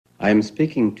I am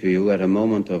speaking to you at a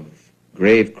moment of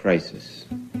grave crisis.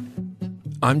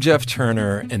 I'm Jeff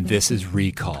Turner, and this is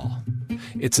Recall.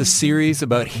 It's a series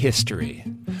about history.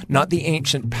 Not the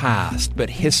ancient past,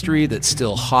 but history that's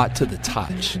still hot to the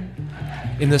touch.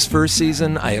 In this first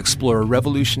season, I explore a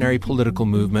revolutionary political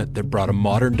movement that brought a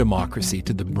modern democracy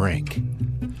to the brink.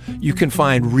 You can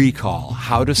find Recall,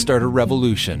 How to Start a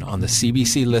Revolution on the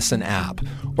CBC Listen app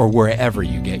or wherever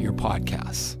you get your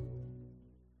podcasts.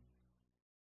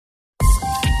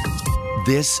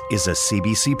 This is a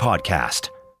CBC podcast.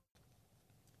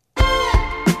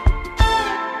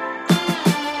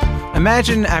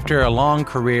 Imagine after a long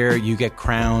career, you get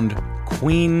crowned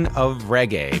Queen of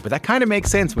Reggae. But that kind of makes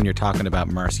sense when you're talking about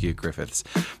Marcia Griffiths.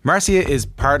 Marcia is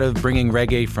part of bringing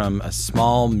reggae from a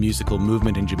small musical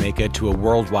movement in Jamaica to a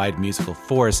worldwide musical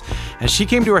force. And she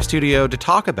came to our studio to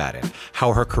talk about it,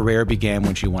 how her career began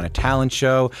when she won a talent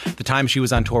show, the time she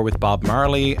was on tour with Bob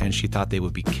Marley and she thought they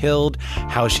would be killed,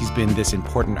 how she's been this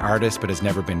important artist but has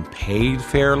never been paid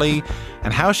fairly,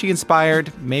 and how she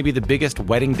inspired maybe the biggest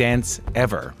wedding dance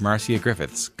ever, Marcia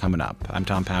Griffiths, coming up. I'm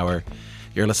Tom Power.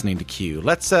 You're listening to Q.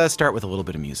 Let's start with a little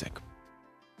bit of music.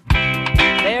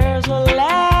 There's a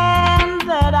land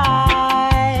that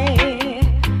I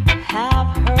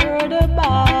have heard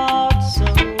about so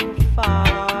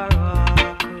far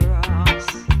across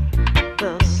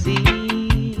the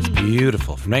sea. It's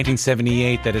beautiful. From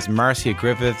 1978, that is Marcia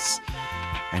Griffiths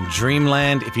and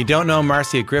Dreamland. If you don't know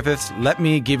Marcia Griffiths, let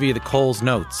me give you the Coles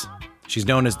notes. She's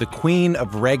known as the Queen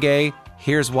of Reggae.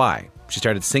 Here's why. She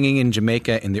started singing in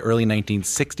Jamaica in the early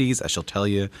 1960s. I shall tell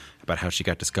you about how she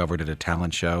got discovered at a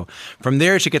talent show. From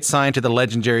there, she gets signed to the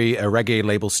legendary reggae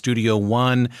label Studio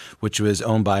One, which was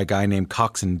owned by a guy named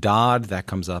Cox and Dodd. That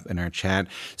comes up in our chat.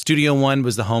 Studio One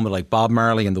was the home of like Bob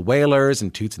Marley and the Wailers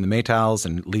and Toots and the Maytals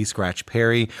and Lee Scratch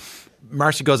Perry.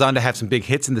 Marcia goes on to have some big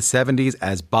hits in the 70s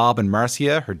as Bob and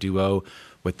Marcia, her duo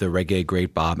with the reggae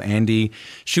great Bob Andy.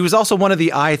 She was also one of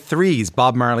the I3s,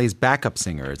 Bob Marley's backup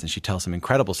singers, and she tells some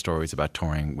incredible stories about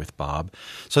touring with Bob.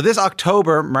 So this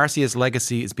October, Marcia's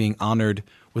legacy is being honored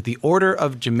with the Order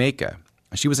of Jamaica.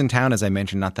 She was in town, as I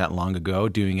mentioned, not that long ago,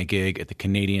 doing a gig at the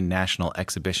Canadian National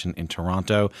Exhibition in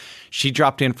Toronto. She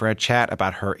dropped in for a chat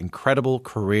about her incredible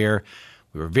career.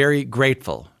 We were very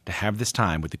grateful to have this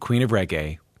time with the Queen of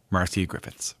Reggae, Marcia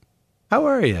Griffiths. How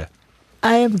are you?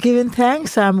 I am giving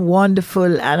thanks. I'm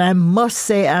wonderful. And I must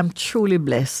say I'm truly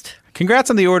blessed.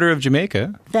 Congrats on the Order of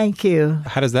Jamaica. Thank you.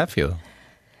 How does that feel?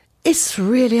 It's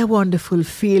really a wonderful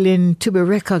feeling to be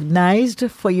recognized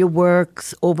for your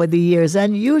works over the years.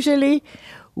 And usually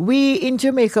we in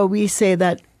Jamaica, we say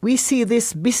that we see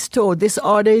this bestowed. This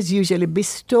order is usually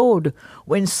bestowed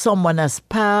when someone has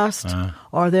passed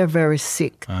or they're very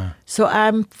sick. So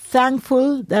I'm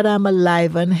thankful that I'm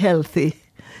alive and healthy.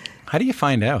 How do you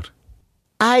find out?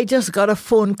 I just got a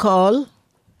phone call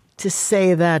to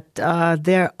say that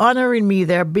they're honoring me.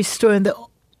 They're bestowing the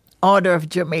Order of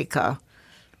Jamaica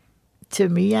to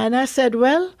me. And I said,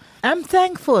 well, I'm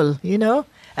thankful, you know,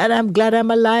 and I'm glad I'm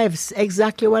alive.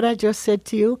 Exactly what I just said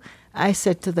to you, I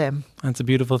said to them. That's a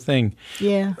beautiful thing.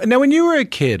 Yeah. Now, when you were a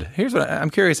kid, here's what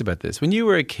I'm curious about this. When you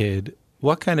were a kid,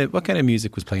 what kind of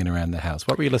music was playing around the house?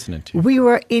 What were you listening to? We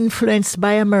were influenced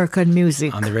by American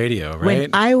music. On the radio, right? When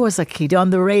I was a kid,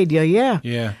 on the radio, yeah.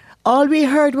 Yeah. All we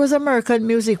heard was American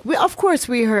music. Of course,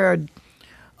 we heard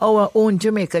our own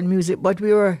Jamaican music, but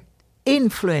we were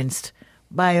influenced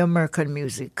by American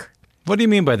music. What do you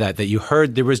mean by that? That you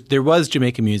heard there was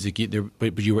Jamaican music,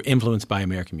 but you were influenced by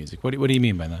American music. What do you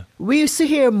mean by that? We used to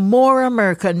hear more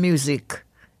American music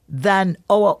than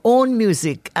our own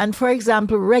music. And for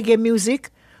example, reggae music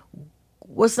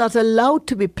was not allowed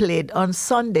to be played on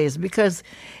Sundays because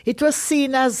it was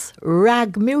seen as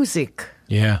rag music.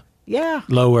 Yeah. Yeah.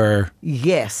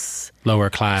 Yes. Lower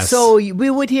class. So we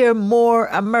would hear more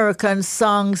American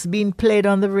songs being played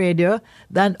on the radio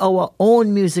than our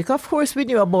own music. Of course, we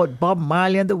knew about Bob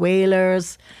Marley and the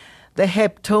Wailers, the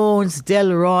Heptones,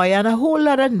 Delroy, and a whole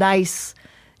lot of nice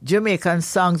Jamaican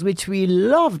songs which we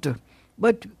loved.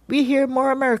 But we hear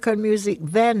more American music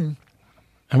then.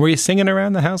 And were you singing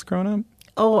around the house growing up?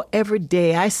 Oh, every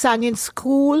day. I sang in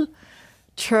school,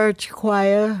 church,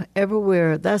 choir,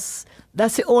 everywhere. That's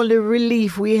the only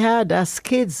relief we had as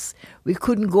kids. We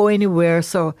couldn't go anywhere.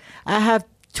 So I have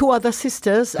two other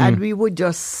sisters, and we would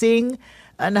just sing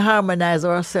and harmonize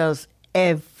ourselves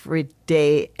every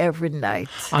day, every night.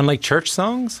 On like church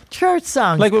songs? Church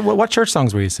songs. Like what church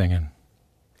songs were you singing?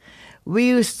 We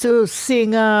used to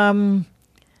sing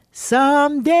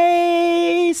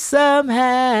Someday, some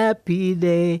happy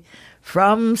day,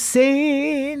 from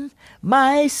sin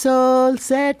my soul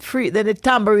set free. Then the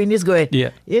tambourine is going.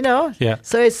 Yeah. You know? Yeah.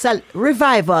 So it's a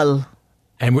revival.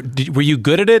 And were you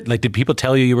good at it? Like, did people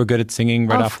tell you were good at singing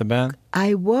right off the bat?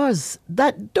 I was.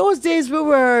 Those days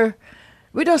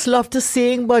we just loved to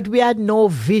sing, but we had no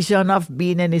vision of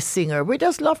being any singer. We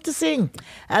just loved to sing.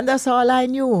 And that's all I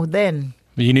knew then.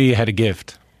 You knew you had a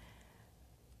gift.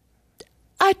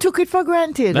 I took it for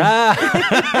granted.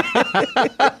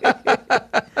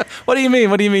 What do you mean?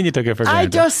 What do you mean you took it for granted? I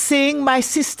just sing. My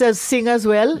sisters sing as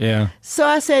well. Yeah. So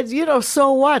I said,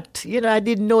 so what? I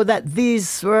didn't know that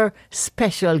these were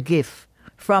special gifts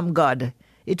from God.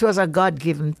 It was a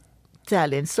God-given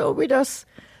talent. So we just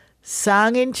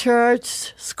sang in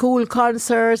church, school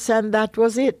concerts, and that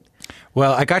was it.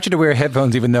 Well, I got you to wear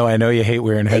headphones, even though I know you hate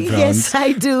wearing headphones. Yes,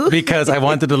 I do. Because I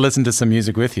wanted to listen to some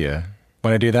music with you.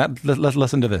 When I do that, let's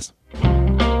listen to this.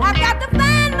 I've got to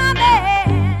find my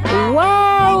man.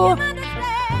 Wow.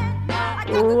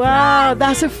 Wow,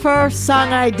 that's the first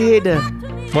song I did.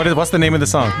 What's the name of the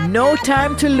song? No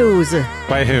Time to Lose.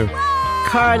 By who?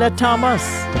 Carla Thomas.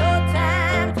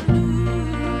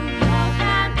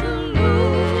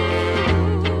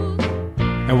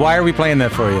 And why are we playing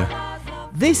that for you?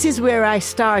 This is where I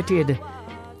started.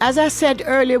 As I said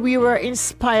earlier, we were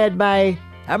inspired by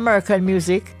American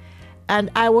music, and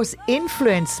I was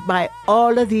influenced by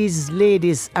all of these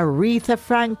ladies, Aretha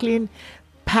Franklin,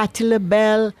 Patti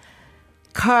LaBelle,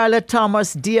 Carla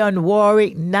Thomas, Dionne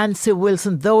Warwick, Nancy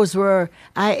Wilson.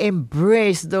 I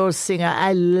embraced those singers.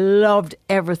 I loved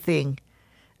everything.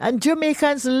 And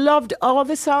Jamaicans loved all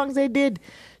the songs they did.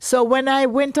 So when I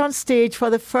went on stage for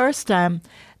the first time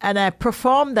and I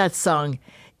performed that song,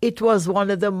 it was one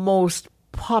of the most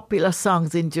popular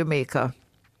songs in Jamaica.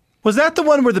 Was that the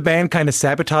one where the band kind of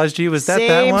sabotaged you? Was that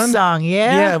Same one? Song,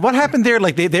 yeah. Yeah. What happened there?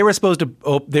 Like they were supposed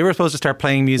to start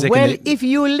playing music. Well, if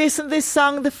you listen to this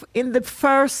song in the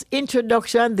first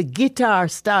introduction, the guitar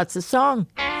starts the song.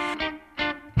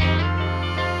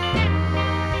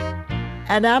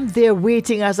 And I'm there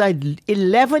waiting as an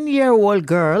 11-year-old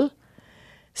girl,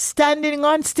 standing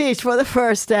on stage for the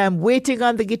first time, waiting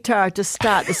on the guitar to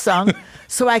start the song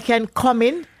so I can come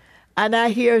in, and I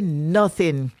hear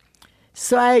nothing.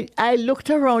 So I looked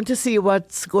around to see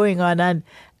what's going on, and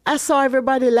I saw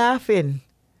everybody laughing.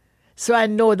 So I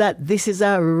know that this is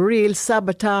a real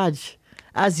sabotage,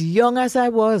 as young as I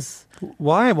was.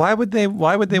 Why? Why would they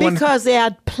want to... Because they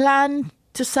had planned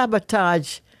to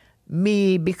sabotage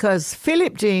me, because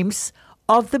Philip James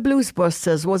of the Blues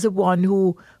Busters was the one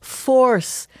who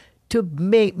forced to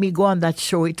make me go on that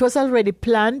show. It was already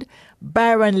planned,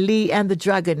 Byron Lee and the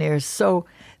Dragonaires. So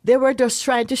they were just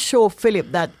trying to show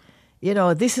Philip that,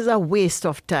 this is a waste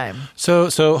of time. So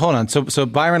hold on. So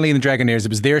Byron Lee and the Dragonaires, it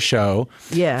was their show.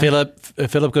 Yeah.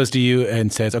 Philip goes to you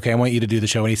and says, "Okay, I want you to do the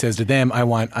show." And he says to them, "I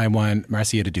want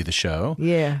Marcia to do the show."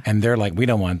 Yeah. And they're like, "We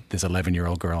don't want this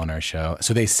 11-year-old girl on our show."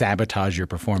 So they sabotage your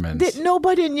performance.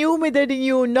 Nobody knew me. They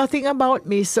knew nothing about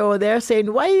me. So they're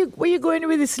saying, "Why are you going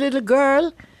with this little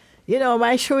girl?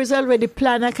 My show is already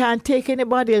planned. I can't take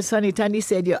anybody else on it." And he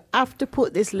said, "You have to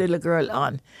put this little girl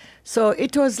on." So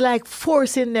it was like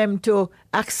forcing them to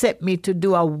accept me to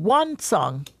do one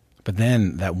song. But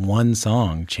then that one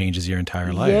song changes your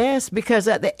entire life. Yes, because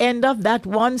at the end of that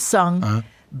one song,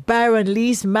 Byron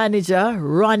Lee's manager,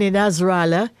 Ronnie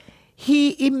Nasrallah,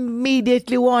 he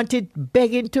immediately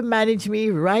begging to manage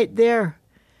me right there.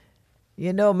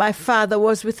 My father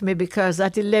was with me because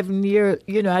at 11 years,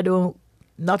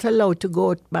 not allowed to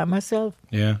go by myself.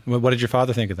 Yeah. Well, what did your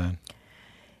father think of that?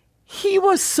 He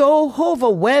was so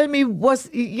overwhelmed.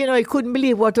 He couldn't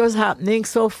believe what was happening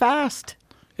so fast.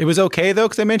 It was okay, though,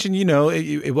 because I mentioned,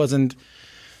 it wasn't,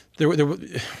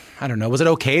 I don't know, was it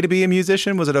okay to be a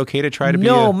musician? Was it okay to try to be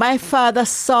No, my father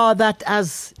saw that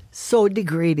as so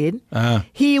degrading.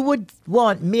 He would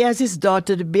want me as his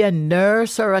daughter to be a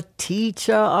nurse or a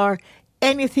teacher or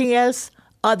anything else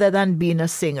other than being a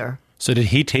singer. So did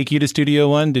he take you to Studio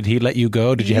One? Did he let you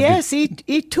go? Did you have Yes, he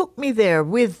took me there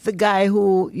with the guy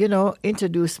who,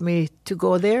 introduced me to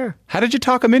go there. How did you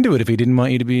talk him into it if he didn't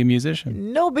want you to be a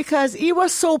musician? No, because he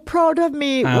was so proud of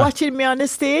me watching me on the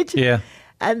stage. Yeah.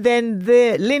 And then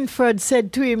Linford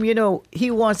said to him, he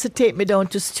wants to take me down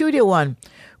to Studio One,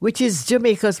 which is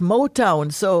Jamaica's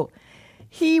Motown. So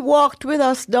he walked with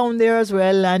us down there as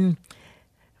well. And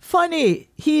funny,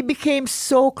 he became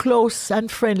so close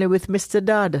and friendly with Mr.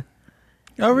 Dodd.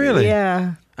 Oh, really?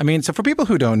 Yeah. I mean, so for people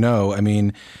who don't know,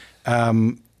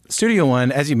 Studio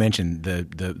One, as you mentioned, the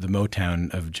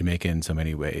Motown of Jamaica in so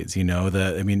many ways,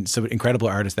 some incredible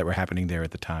artists that were happening there at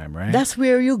the time, right? That's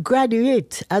where you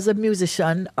graduate as a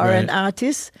musician or an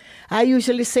artist. I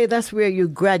usually say that's where you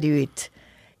graduate.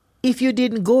 if you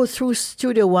didn't go through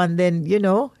Studio One, then,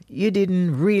 you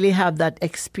didn't really have that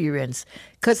experience.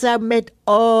 Because I met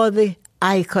all the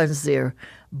icons there.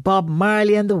 Bob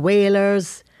Marley and the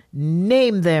Wailers,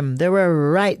 name them. They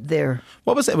were right there.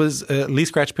 What was it? Was Lee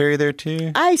Scratch Perry there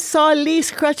too? I saw Lee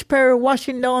Scratch Perry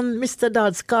washing down Mr.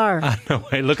 Dodd's car. No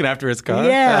way, looking after his car?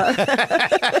 Yeah.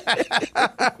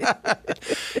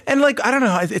 And I don't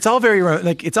know, it's all very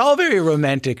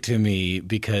romantic to me,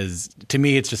 because to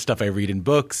me it's just stuff I read in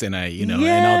books and and all that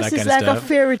kind of stuff. Yes, it's like a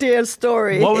fairy tale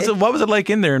story. What was it like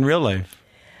in there in real life?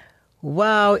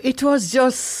 Wow, it was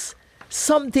just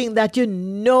something that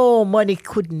money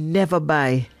could never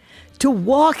buy. To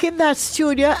walk in that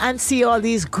studio and see all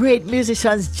these great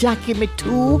musicians, Jackie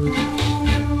Mittoo,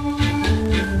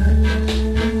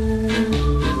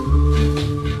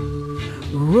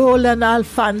 Roland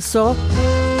Alfonso,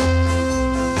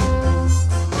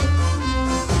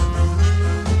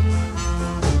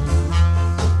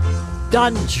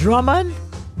 Don Drummond,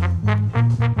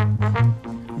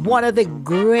 one of the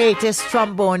greatest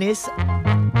trombonists.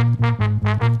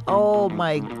 Oh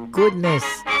my goodness.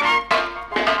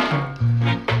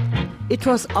 It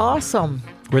was awesome.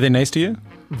 Were they nice to you?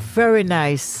 Very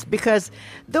nice, because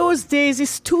those days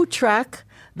it's 2-track.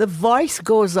 The voice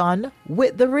goes on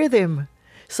with the rhythm,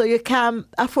 so you can't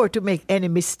afford to make any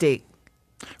mistake.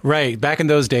 Right. Back in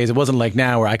those days, it wasn't like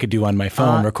now where I could do on my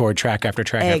phone, record track after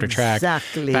track after track.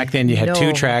 Exactly. Back then you had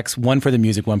 2 tracks, one for the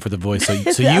music, one for the voice.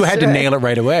 So you had to nail it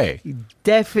right away.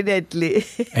 Definitely.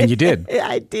 And you did.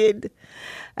 I did.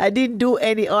 I didn't do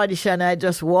any audition. I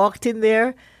just walked in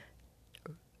there,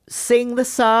 sing the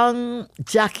song,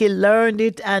 Jackie learned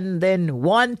it, and then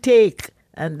one take,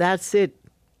 and that's it.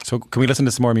 So can we listen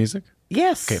to some more music?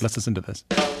 Yes. Okay, let's listen to this.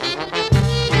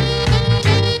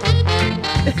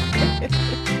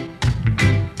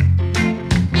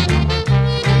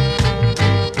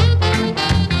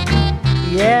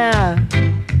 Yeah.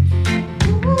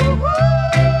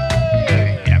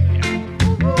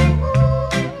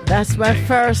 That's my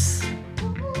first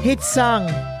hit song,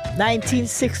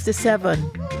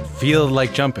 1967. Feel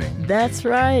Like Jumping. That's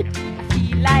right. I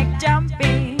feel like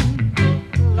jumping,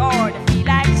 Lord, I feel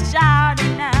like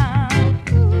shouting now.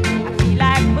 I feel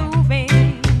like moving,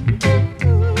 I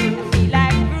feel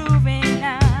like grooving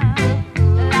now.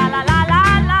 La la la la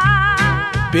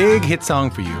la. Big hit song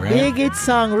for you, right? Big hit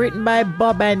song written by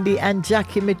Bob Andy and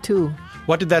Jackie Mittoo.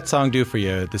 What did that song do for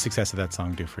you, the success of that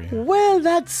song do for you? Well,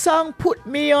 that song put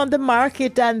me on the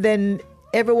market, and then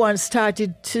everyone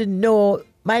started to know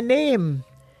my name,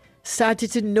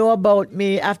 started to know about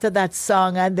me after that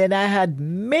song. And then I had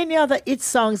many other hit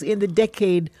songs in the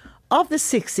decade of the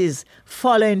 60s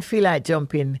following Feel Like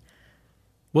Jumping.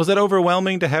 Was it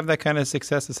overwhelming to have that kind of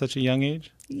success at such a young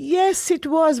age? Yes, it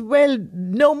was. Well,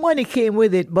 no money came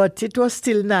with it, but it was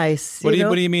still nice. What do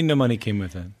you mean no money came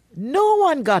with it? No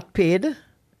one got paid.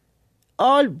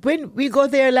 When we go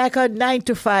there like a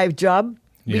 9-to-5 job,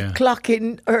 we clock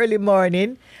in early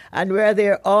morning, and we're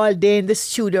there all day in the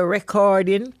studio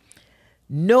recording.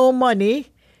 No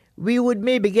money. We would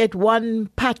maybe get one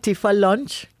patty for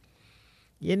lunch.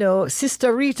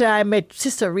 Sister Rita, I met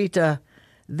Sister Rita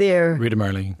there. Rita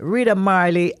Marley. Rita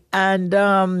Marley.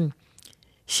 And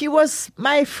she was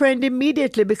my friend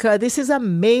immediately, because this is a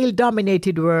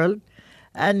male-dominated world,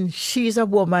 and she's a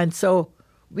woman. So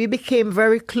we became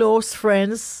very close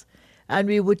friends, and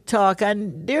we would talk.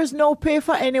 And there's no pay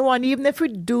for anyone. Even if we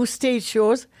do stage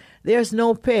shows, there's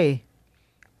no pay.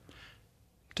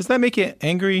 Does that make you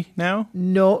angry now?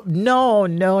 No.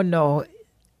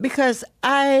 Because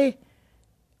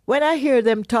when I hear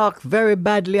them talk very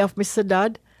badly of Mr.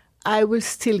 Dodd, I will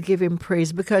still give him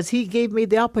praise, because he gave me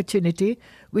the opportunity,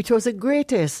 which was the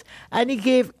greatest. And he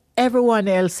gave everyone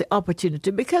else the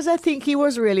opportunity, because I think he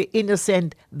was really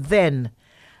innocent then.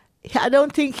 I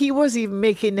don't think he was even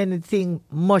making anything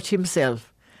much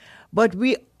himself. But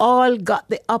we all got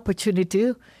the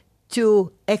opportunity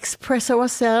to express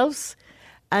ourselves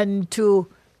and to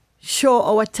show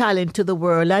our talent to the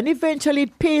world. And eventually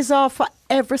it pays off for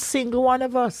every single one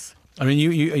of us. I mean,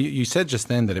 you said just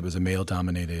then that it was a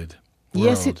male-dominated world.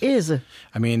 Yes, it is.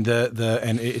 I mean,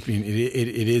 it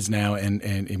is now, and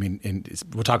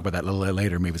we'll talk about that a little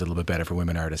later. Maybe it's a little bit better for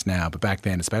women artists now, but back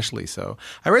then especially so.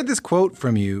 I read this quote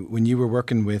from you when you were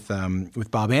working with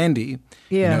Bob Andy,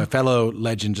 a fellow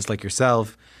legend just like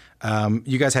yourself.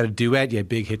 You guys had a duet. You had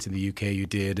big hits in the UK. You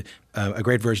did a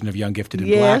great version of Young Gifted in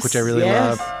Black, which I really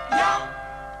love. Young,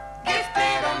 gifted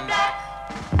and black.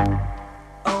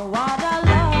 Oh, what a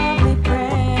lovely,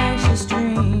 precious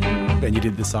dream. And you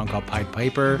did this song called Pied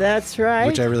Piper. That's right.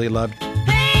 Which I really loved.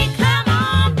 Hey, come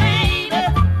on, baby,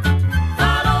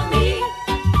 follow me.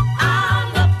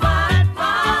 I'm the Pied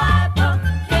Piper.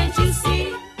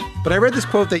 But I read this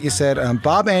quote that you said,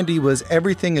 Bob Andy was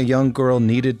everything a young girl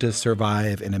needed to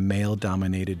survive in a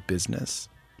male-dominated business.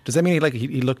 Does that mean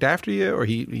he looked after you, or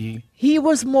he... He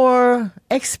was more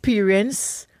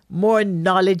experienced, more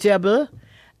knowledgeable,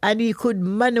 and he could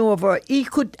maneuver. He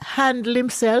could handle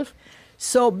himself.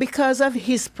 So because of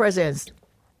his presence,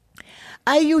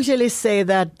 I usually say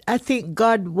that I think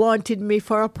God wanted me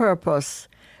for a purpose,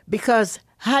 because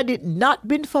had it not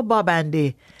been for Bob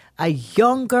Andy, a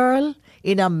young girl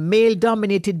in a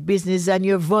male-dominated business, and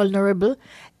you're vulnerable,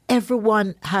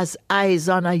 everyone has eyes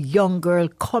on a young girl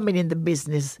coming in the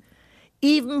business.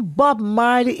 Even Bob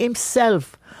Marley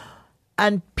himself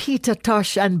and Peter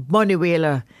Tosh and Bunny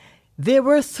Wailer, there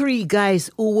were three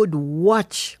guys who would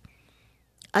watch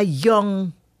a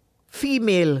young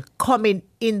female coming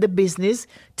in the business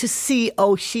to see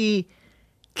how she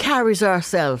carries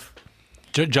herself.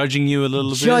 Judging you a little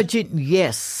bit? Judging,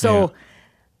 yes. So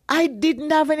I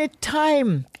didn't have any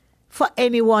time for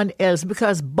anyone else,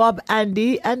 because Bob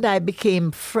Andy and I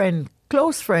became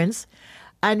close friends,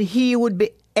 and he would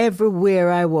be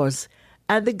everywhere I was.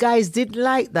 And the guys didn't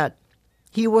like that.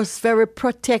 He was very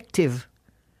protective.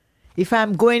 If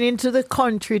I'm going into the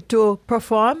country to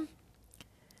perform,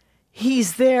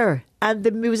 he's there. And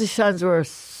the musicians were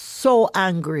so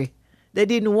angry. They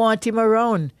didn't want him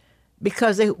around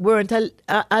because they weren't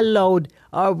allowed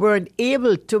or weren't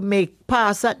able to make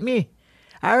pass at me.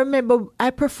 I remember I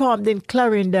performed in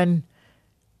Clarendon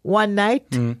one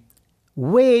night,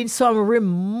 way in some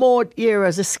remote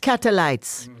areas, the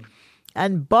Scatterlights.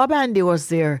 And Bob Andy was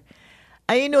there.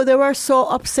 And, they were so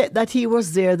upset that he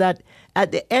was there that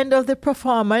at the end of the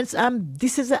performance,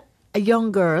 this is a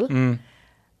young girl,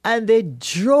 and they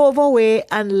drove away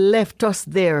and left us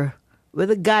there with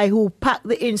a guy who packed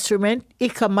the instrument,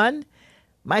 Ickerman,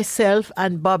 myself,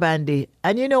 and Bob Andy.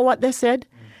 And you know what they said?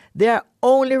 They are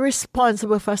only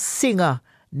responsible for singer,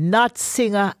 not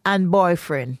singer and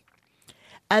boyfriend.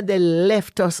 And they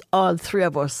left us, all three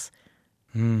of us.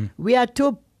 We had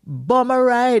to bum a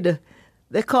ride.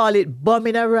 They call it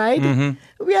bumming a ride.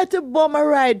 We had to bum a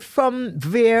ride from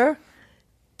there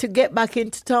to get back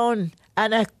into town.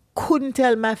 And I couldn't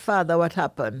tell my father what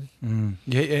happened.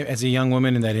 Yeah, as a young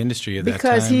woman in that industry at that time.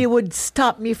 Because he would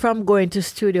stop me from going to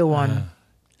Studio One.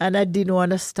 And I didn't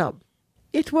want to stop.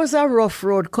 It was a rough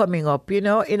road coming up, in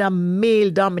a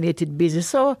male-dominated business.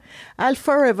 So I'll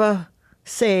forever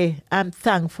say I'm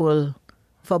thankful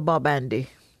for Bob Andy.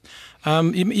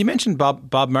 You mentioned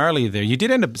Bob Marley there. You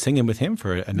did end up singing with him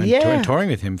touring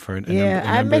with him for a number of years.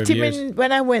 I met him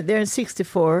when I went there in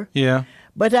 1964. Yeah.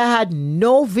 But I had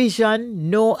no vision,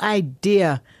 no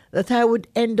idea that I would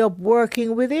end up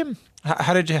working with him.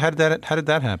 How did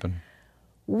that happen?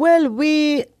 Well,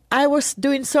 I was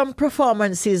doing some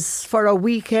performances for a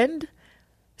weekend,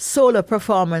 solo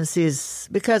performances,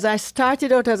 because I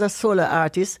started out as a solo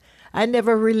artist. I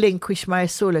never relinquished my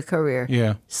solo career.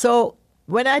 Yeah. So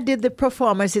when I did the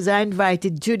performances, I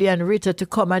invited Judy and Rita to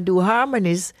come and do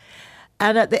harmonies.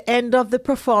 And at the end of the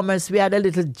performance, we had a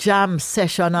little jam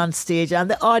session on stage, and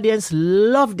the audience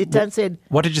loved it and said...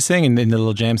 What did you sing in the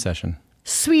little jam session?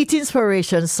 Sweet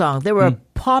Inspiration song. They were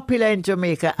popular in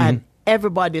Jamaica, and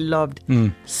everybody loved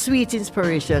Sweet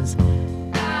Inspirations.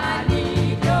 I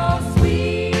need your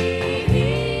sweet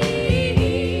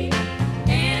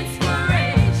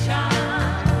inspiration.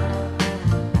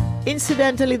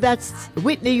 Incidentally, that's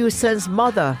Whitney Houston's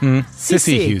mother.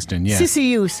 Cissy Houston, yeah. Cissy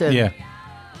Houston. Yeah.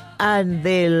 And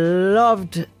they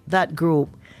loved that group.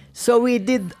 So we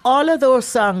did all of those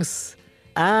songs.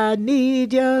 I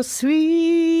need your sweet.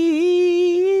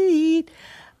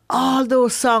 All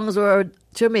those songs were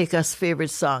Jamaica's favorite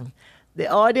song. The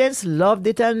audience loved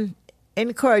it and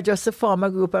encouraged us to form a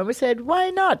group. And we said,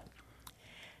 why not?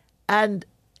 And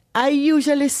I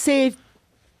usually say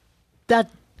that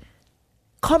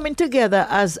coming together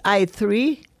as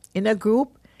I3 in a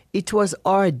group, it was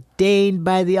ordained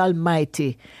by the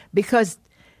Almighty, because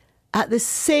at the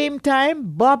same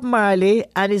time, Bob Marley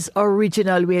and his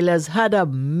original Wailers had a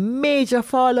major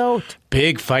fallout.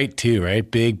 Big fight too,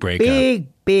 right? Big breakup.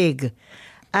 Big.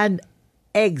 And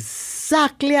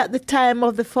exactly at the time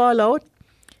of the fallout,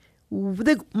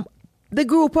 the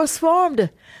group was formed.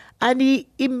 And he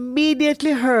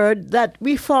immediately heard that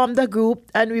we formed a group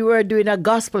and we were doing a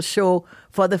gospel show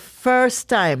for the first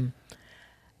time.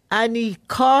 And he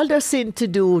called us in to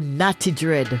do Natty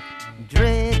Dread.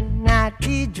 Dread,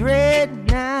 natty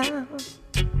dread now.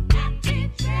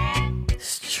 Natty dread,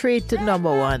 Straight to number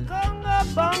one. Bongo,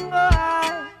 bongo,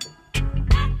 I.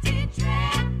 natty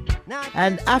dread,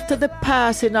 And after the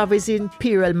passing of His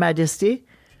Imperial Majesty,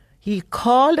 he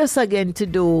called us again to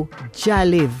do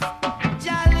Jaliv.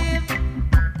 Jaliv,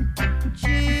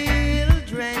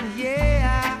 children, yeah.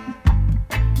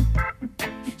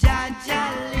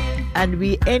 And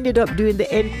we ended up doing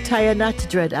the entire Natty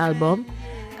Dread album.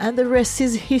 And the rest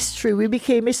is history. We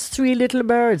became his three little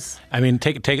birds. I mean,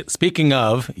 take it. Speaking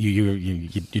of, you're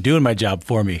doing my job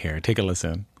for me here. Take a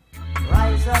listen.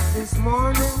 Rise up this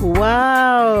morning.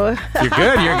 Wow. You're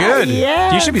good. You're good.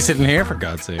 Yes. You should be sitting here, for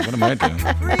God's sake. What am I doing?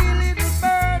 Three little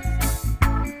birds.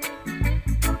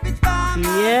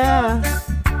 Yeah.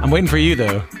 I'm waiting for you,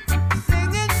 though.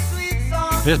 Singing sweet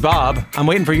songs There's Bob. I'm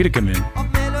waiting for you to come in.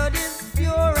 of melodies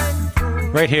pure and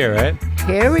true. Right here, right?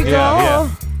 Here we go. Yeah.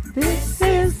 This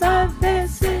is our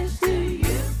message to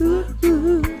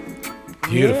you.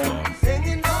 Beautiful.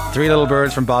 Singing on. Three Little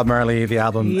Birds from Bob Marley, the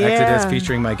album Yeah. Exodus,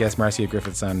 featuring my guest Marcia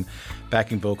Griffiths on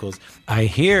backing vocals. I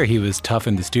hear he was tough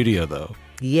in the studio, though.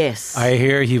 Yes. I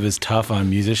hear he was tough on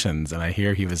musicians, and I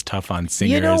hear he was tough on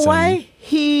singers. You know why?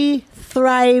 He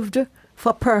thrived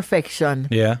for perfection.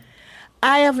 Yeah.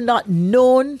 I have not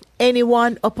known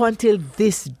anyone up until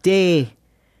this day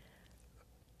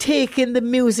taking the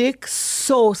music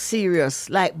so serious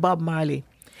like Bob Marley.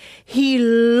 He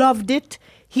loved it.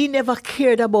 He never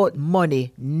cared about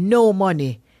money, no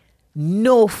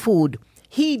food.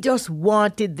 He just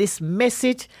wanted this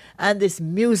message and this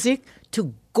music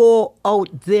to go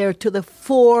out there to the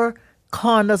four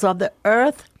corners of the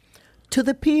earth, to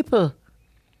the people.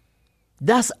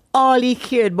 That's all he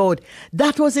cared about.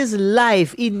 That was his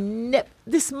life.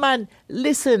 This man,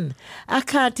 listen, I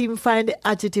can't even find the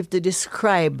adjective to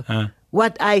describe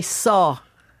what I saw.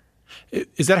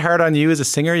 Is that hard on you as a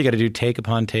singer? You got to do take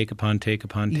upon take upon take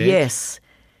upon take? Yes.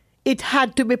 It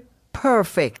had to be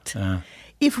perfect.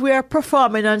 If we are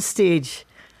performing on stage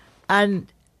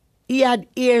and he had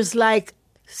ears like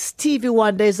Stevie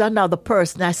Wonder is another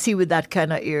person I see with that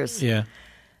kind of ears. Yeah.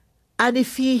 And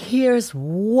if he hears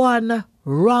one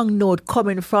wrong note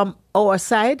coming from our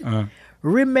side,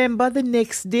 remember the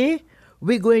next day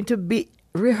we're going to be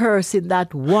rehearsing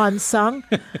that one song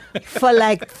for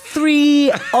like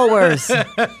 3 hours.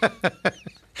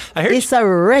 It's a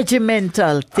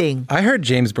regimental thing. I heard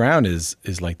James Brown is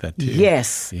like that too.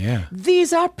 Yes. Yeah.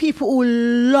 These are people who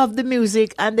love the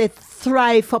music and they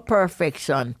thrive for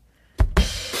perfection.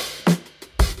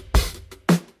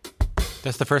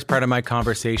 That's the first part of my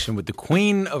conversation with the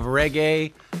Queen of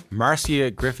Reggae, Marcia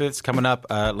Griffiths. Coming up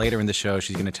later in the show,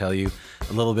 she's going to tell you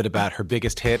a little bit about her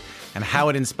biggest hit and how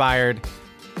it inspired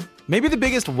maybe the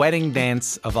biggest wedding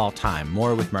dance of all time.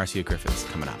 More with Marcia Griffiths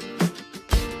coming up.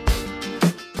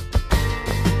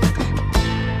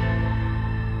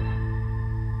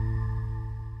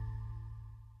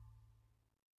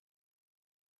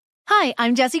 Hi,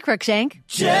 I'm Jessie Cruikshank.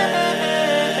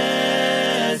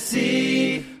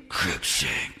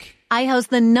 I host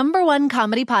the #1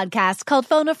 comedy podcast called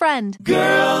Phone a Friend.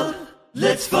 Girl,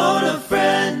 let's phone a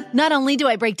friend. Not only do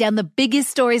I break down the biggest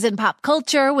stories in pop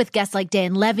culture with guests like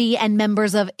Dan Levy and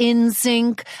members of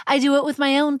NSYNC, I do it with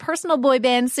my own personal boy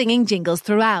band singing jingles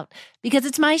throughout. Because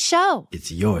it's my show.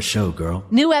 It's your show, girl.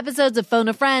 New episodes of Phone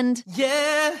a Friend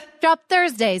Yeah. drop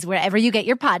Thursdays wherever you get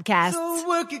your podcasts. So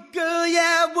work it, girl.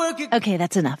 Yeah, work it. Okay,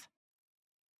 that's enough.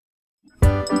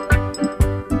 Well,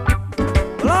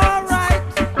 all right.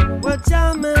 Well,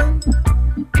 jamming.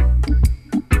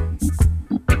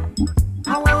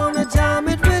 I wanna jam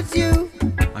it with you.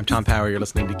 I'm Tom Power. You're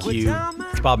listening to Q.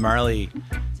 It's Bob Marley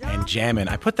and Jammin'.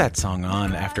 I put that song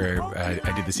on after I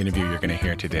did this interview you're going to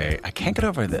hear today. I can't get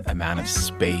over the amount of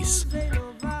space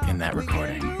in that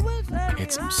recording.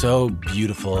 It's so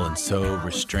beautiful and so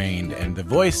restrained. And the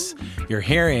voice you're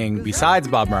hearing, besides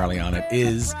Bob Marley on it,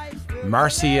 is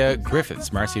Marcia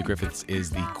Griffiths. Marcia Griffiths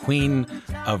is the Queen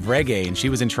of Reggae, and she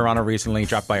was in Toronto recently,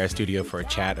 dropped by our studio for a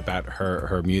chat about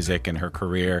her music and her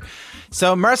career.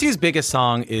 So Marcia's biggest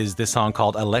song is this song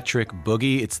called Electric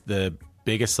Boogie. It's the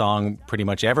biggest song pretty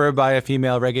much ever by a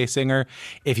female reggae singer.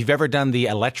 If you've ever done the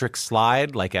electric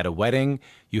slide, like at a wedding,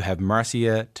 you have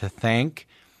Marcia to thank.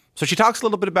 So she talks a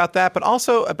little bit about that, but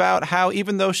also about how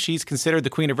even though she's considered the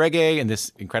Queen of Reggae and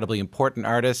this incredibly important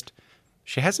artist,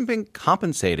 she hasn't been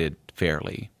compensated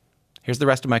fairly. Here's the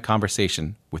rest of my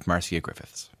conversation with Marcia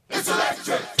Griffiths. It's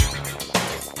electric.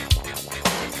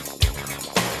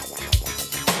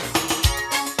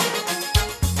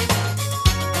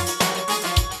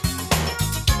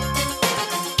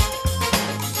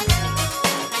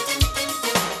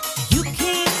 You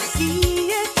can't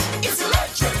see it. It's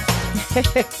electric.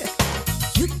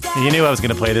 You knew I was going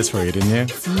to play this for you, didn't you?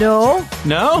 No,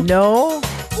 No? no.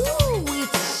 Ooh,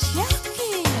 it's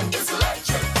shocking. It's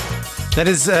electric. That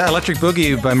is Electric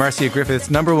Boogie by Marcia Griffiths,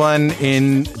 #1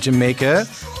 in Jamaica.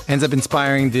 Ends up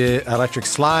inspiring the electric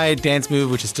slide dance move,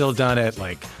 which is still done at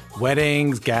like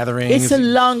weddings, gatherings. It's the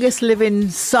longest living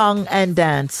song and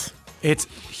dance. It's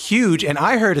huge. And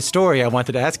I heard a story I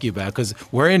wanted to ask you about because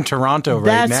we're in Toronto right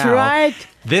now. That's right.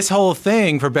 This whole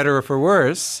thing, for better or for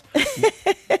worse,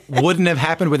 wouldn't have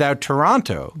happened without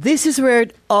Toronto. This is where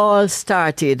it all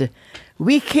started.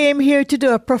 We came here to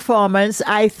do a performance,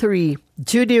 I3,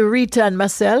 Judy, Rita, and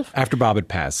myself. After Bob had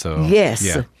passed, so... Yes.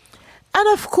 Yeah. And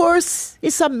of course,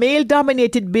 it's a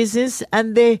male-dominated business,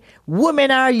 and the women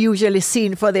are usually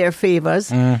seen for their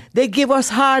favors. They give us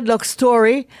hard luck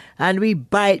story, and we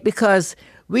bite because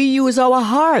we use our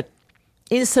heart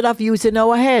instead of using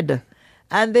our head.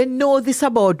 And they know this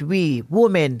about we,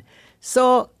 women.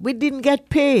 So we didn't get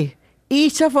paid.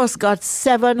 Each of us got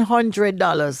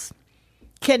 $700,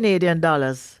 Canadian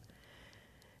dollars.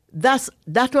 That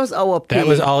was our pay. That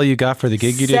was all you got for the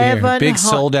gig you did here. Big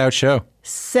sold-out show.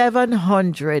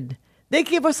 700. They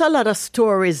give us a lot of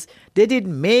stories. They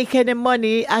didn't make any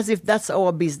money as if that's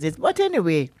our business. But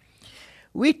anyway,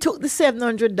 we took the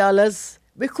 $700.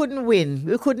 We couldn't win.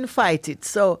 We couldn't fight it.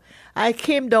 So I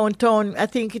came downtown, I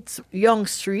think it's Yonge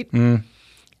Street,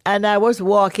 and I was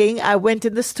walking. I went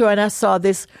in the store and I saw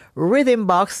this rhythm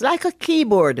box, like a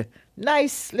keyboard,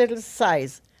 nice little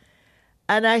size.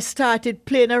 And I started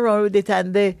playing around with it,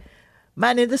 and the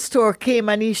man in the store came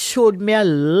and he showed me a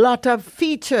lot of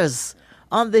features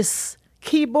on this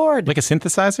keyboard. Like a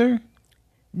synthesizer?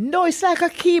 No, it's like a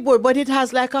keyboard, but it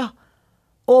has like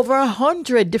over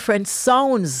 100 different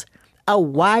sounds.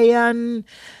 Hawaiian,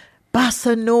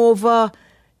 bossa nova,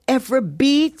 every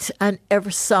beat and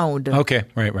every sound. Okay,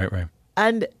 right.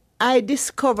 And I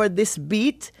discovered this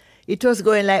beat. It was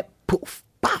going like poof,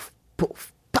 puff,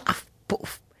 poof, puff,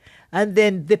 poof. And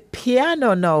then the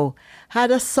piano now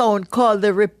had a sound called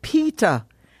the repeater.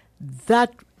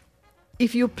 That,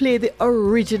 if you play the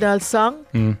original song,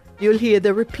 you'll hear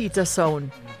the repeater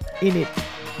sound in it.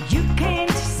 You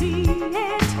can't see it.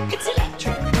 It's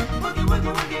electric. Boogie,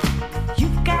 woogie, woogie.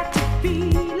 You've got to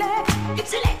feel it.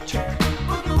 It's electric.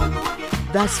 Boogie, woogie,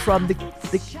 woogie. That's from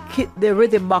the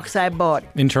rhythm box I bought.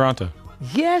 In Toronto?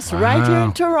 Yes, right here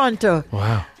in Toronto.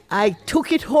 Wow. I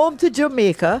took it home to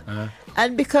Jamaica.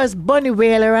 And because Bunny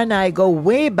Wailer and I go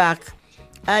way back,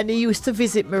 and he used to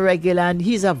visit me regularly, and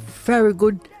he's a very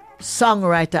good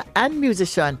songwriter and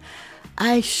musician,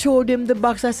 I showed him the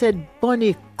box. I said,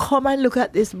 Bunny, come and look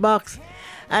at this box.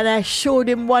 And I showed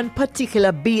him one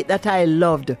particular beat that I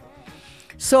loved.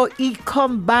 So he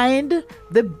combined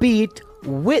the beat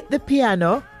with the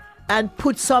piano and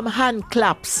put some hand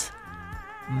claps,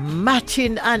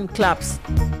 matching hand claps.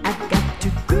 I got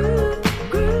to groove,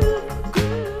 groove,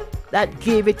 groove. That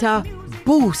gave it a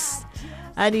boost.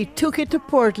 And he took it to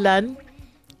Portland,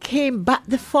 came back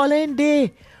the following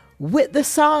day with the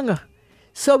song.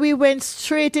 So we went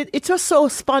straight in. It was so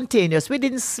spontaneous. We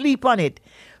didn't sleep on it.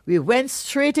 We went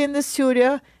straight in the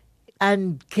studio,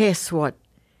 and guess what?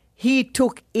 He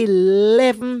took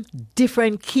 11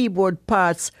 different keyboard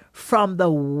parts from the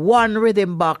one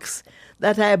rhythm box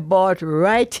that I bought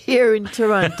right here in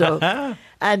Toronto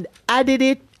and added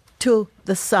it to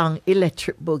the song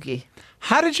Electric Boogie.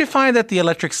 How did you find that the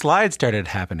electric slide started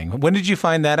happening? When did you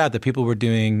find that out, that people were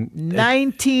doing...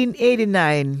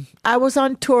 1989. I was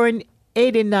on tour in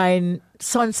 89,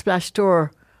 Sunsplash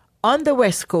tour on the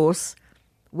West Coast,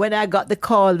 when I got the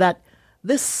call that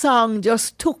the song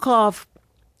just took off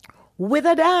with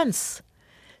a dance.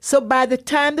 So by the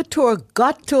time the tour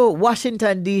got to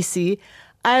Washington, D.C.,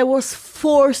 I was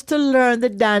forced to learn the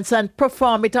dance and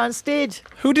perform it on stage.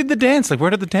 Who did the dance? Like, where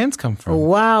did the dance come from?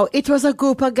 Wow. It was a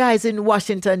group of guys in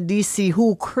Washington, D.C.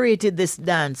 who created this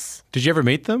dance. Did you ever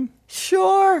meet them?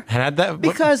 Sure. Had that?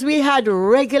 Because we had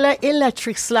regular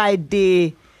electric slide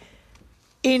day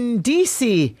in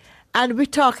D.C., and we're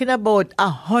talking about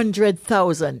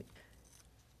 100,000.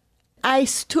 I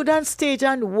stood on stage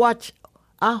and watched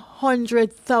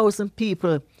 100,000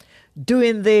 people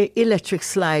doing the electric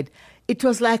slide. It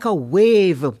was like a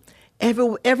wave.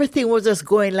 Everything was just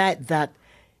going like that.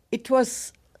 It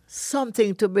was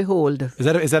something to behold.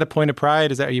 Is that a point of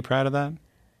pride? Are you proud of that?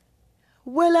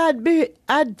 Well,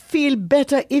 I'd feel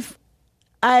better if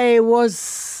I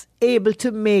was able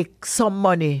to make some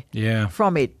money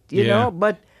from it, you know.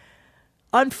 But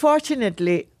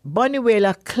unfortunately, Bunny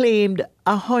Wailer claimed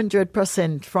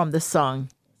 100% from the song.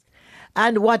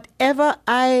 And whatever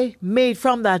I made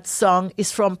from that song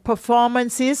is from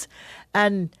performances,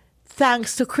 and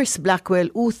thanks to Chris Blackwell,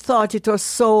 who thought it was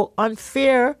so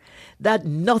unfair that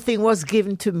nothing was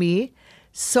given to me.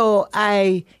 So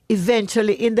I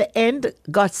eventually, in the end,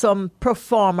 got some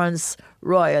performance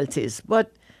royalties.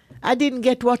 But I didn't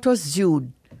get what was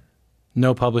due.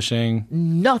 No publishing?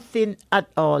 Nothing at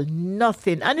all.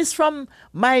 Nothing. And it's from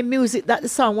my music that the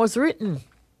song was written.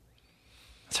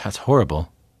 That's horrible.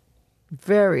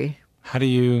 Very. How do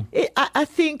you... I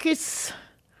think it's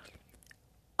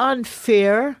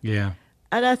unfair, Yeah,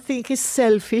 and I think it's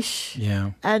selfish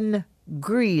yeah, and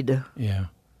greed. yeah.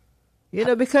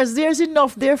 Because there's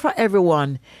enough there for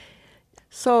everyone.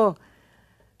 So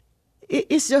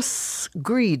it's just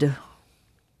greed.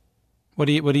 What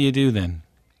do you do then?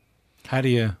 How do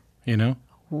you,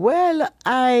 Well,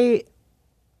 I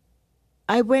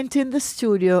went in the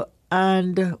studio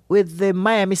and with the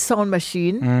Miami Sound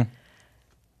Machine,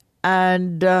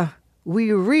 and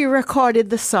we re-recorded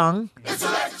the song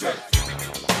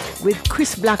with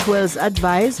Chris Blackwell's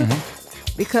advice,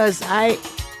 because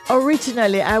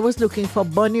originally I was looking for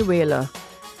Bunny Wailer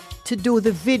to do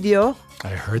the video I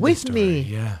heard with this story. me.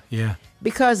 Yeah, yeah.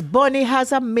 Because Bunny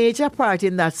has a major part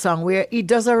in that song where he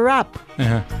does a rap.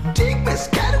 Take Miss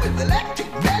Cat with electric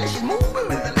belly, she's moving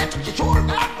with electric, she's sure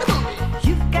about the movie.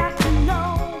 You've got to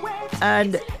know where to...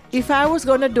 And if I was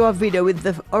going to do a video with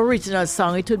the original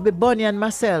song, it would be Bunny and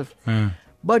myself.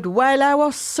 But while I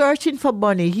was searching for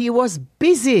Bunny, he was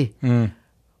busy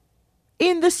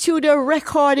in the studio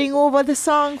recording over the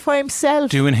song for himself.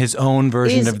 Doing his own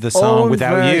version His of the song own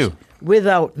without you.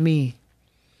 Without me.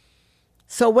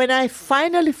 So when I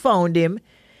finally found him,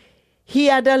 he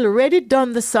had already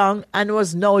done the song and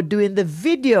was now doing the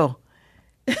video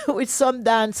with some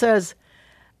dancers.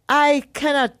 I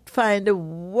cannot find the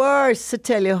words to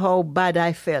tell you how bad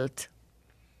I felt.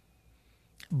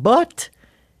 But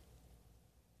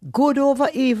good over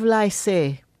evil, I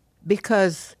say,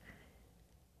 because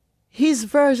his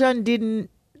version didn't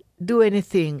do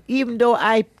anything, even though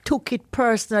I took it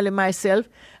personally myself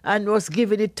and was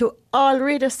giving it to all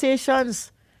radio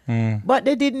stations. But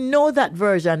they didn't know that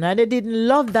version and they didn't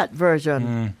love that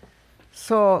version.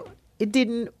 So it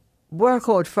didn't work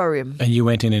out for him. And you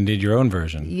went in and did your own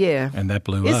version. Yeah. And that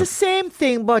blew It's up. the same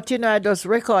thing, but I just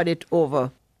record it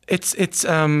over.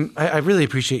 I really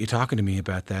appreciate you talking to me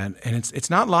about that, and it's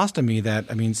not lost on me that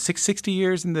 60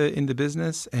 years in the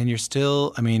business, and you're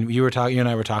still. You and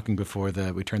I were talking before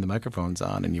we turned the microphones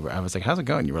on, and I was like, "How's it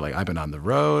going?" You were like, "I've been on the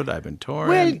road, I've been touring."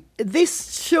 Well,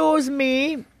 this shows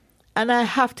me, and I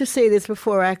have to say this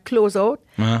before I close out.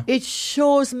 It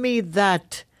shows me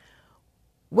that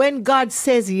when God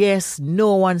says yes,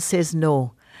 no one says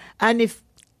no, and if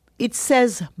it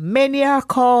says, many are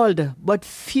called, but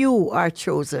few are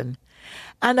chosen.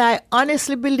 And I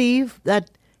honestly believe that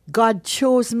God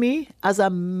chose me as a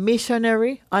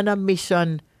missionary on a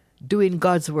mission doing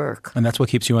God's work. And that's what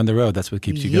keeps you on the road. That's what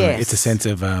keeps you going. Yes. It's a sense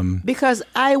of... Because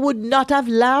I would not have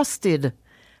lasted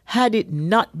had it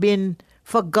not been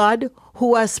for God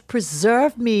who has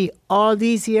preserved me all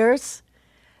these years.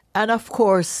 And of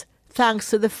course,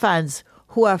 thanks to the fans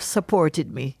who have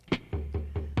supported me.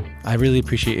 I really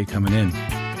appreciate you coming in.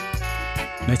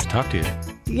 Nice to talk to you.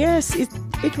 Yes,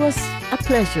 it was a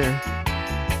pleasure.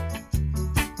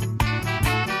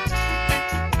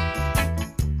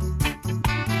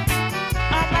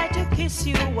 I'd like to kiss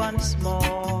you once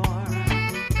more,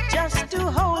 just to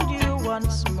hold you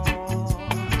once more.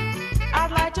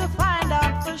 I'd like to find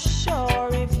out for sure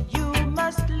if you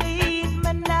must leave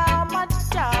me now, my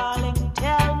darling.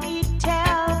 Tell me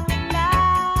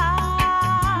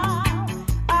now.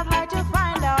 I'd like to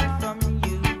find out from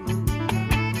you,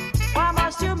 why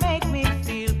must you make me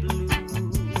feel blue?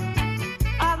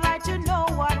 I'd like to know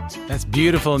what to That's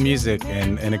beautiful music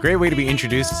and a great way to be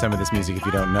introduced to some of this music if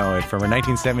you don't know it. From her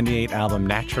 1978 album,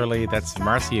 Naturally, that's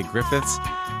Marcia Griffiths,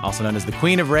 also known as the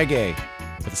Queen of Reggae,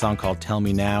 with a song called Tell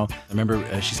Me Now. I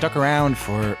remember she stuck around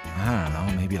for, I don't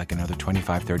know, maybe like another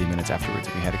 25, 30 minutes afterwards.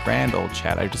 We had a grand old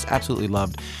chat. I just absolutely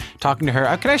loved talking to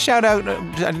her. Can I shout out,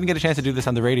 I didn't get a chance to do this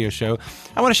on the radio show.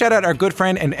 I want to shout out our good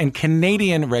friend and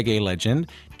Canadian reggae legend,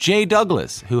 Jay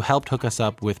Douglas, who helped hook us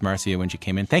up with Marcia when she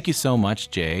came in. Thank you so much,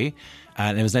 Jay.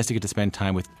 And it was nice to get to spend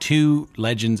time with two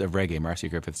legends of reggae, Marcia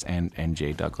Griffiths and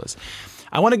Jay Douglas.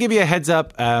 I want to give you a heads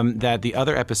up that the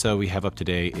other episode we have up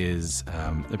today is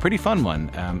a pretty fun one.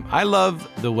 I love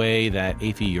the way that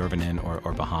Afi Yorvanen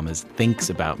or Bahamas thinks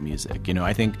about music.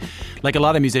 I think, like a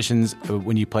lot of musicians,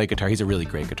 when you play guitar, he's a really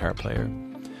great guitar player.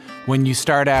 When you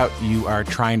start out, you are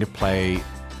trying to play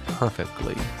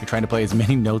perfectly. You're trying to play as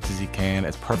many notes as you can,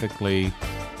 as perfectly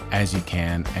as you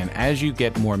can. And as you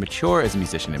get more mature as a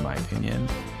musician, in my opinion,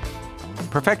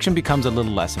 perfection becomes a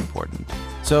little less important.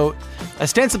 So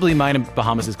ostensibly, mine and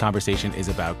Bahamas' conversation is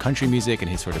about country music and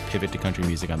his sort of pivot to country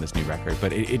music on this new record.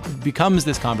 But it becomes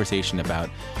this conversation about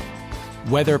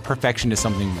whether perfection is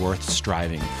something worth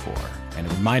striving for. And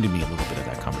it reminded me a little bit of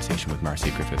that conversation with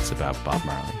Marcia Griffiths about Bob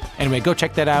Marley. Anyway, go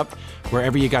check that out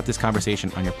wherever you got this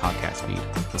conversation on your podcast feed.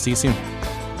 We'll see you soon.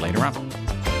 Later on.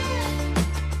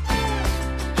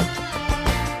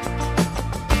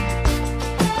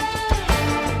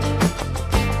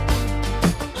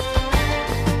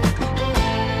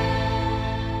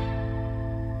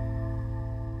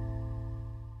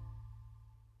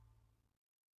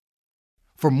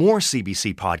 For more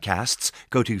CBC podcasts,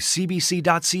 go to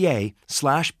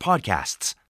cbc.ca/podcasts.